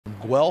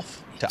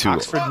Guelph to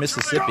Oxford,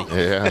 Mississippi.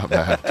 Yeah,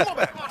 man.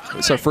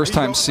 It's our first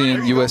time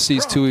seeing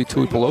USC's Tuli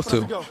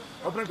Tuipulotu.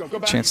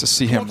 Chance to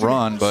see him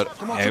run, but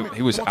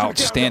he was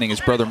outstanding.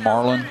 His brother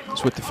Marlon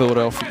is with the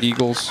Philadelphia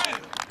Eagles.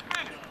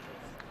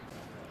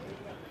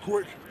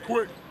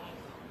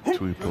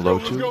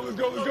 Tuipulotu,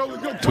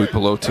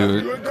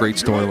 great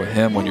story with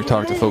him. When you're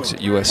talking to folks at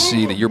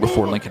USC, the year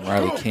before Lincoln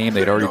Riley came,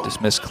 they'd already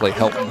dismissed Clay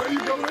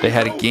Helton. They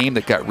had a game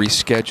that got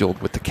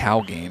rescheduled with the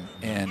Cal game,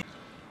 and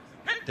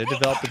they're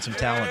developing some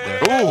talent there.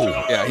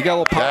 Oh, yeah, he got a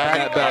little pop in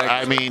that bag.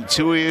 I mean,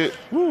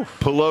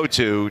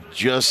 Tuipulotu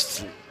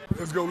just.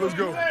 Let's go, let's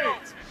go.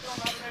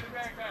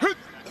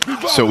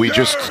 So we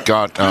just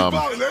got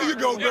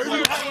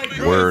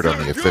word on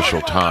the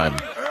official time.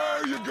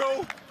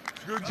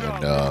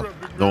 And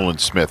Nolan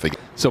Smith.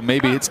 So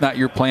maybe it's not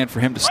your plan for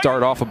him to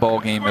start off a ball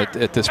game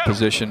at this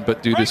position,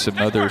 but due to some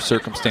other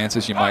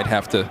circumstances, you might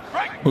have to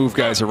move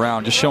guys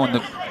around, just showing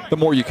the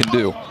more you can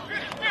do.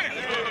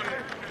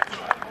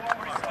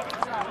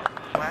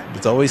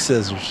 It's always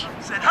scissors.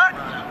 Set hut.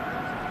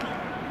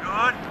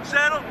 Good.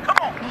 Settle. Come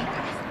on.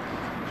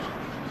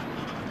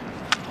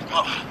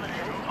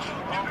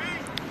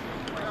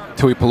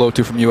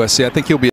 Tuipulotu from USC. I think he'll be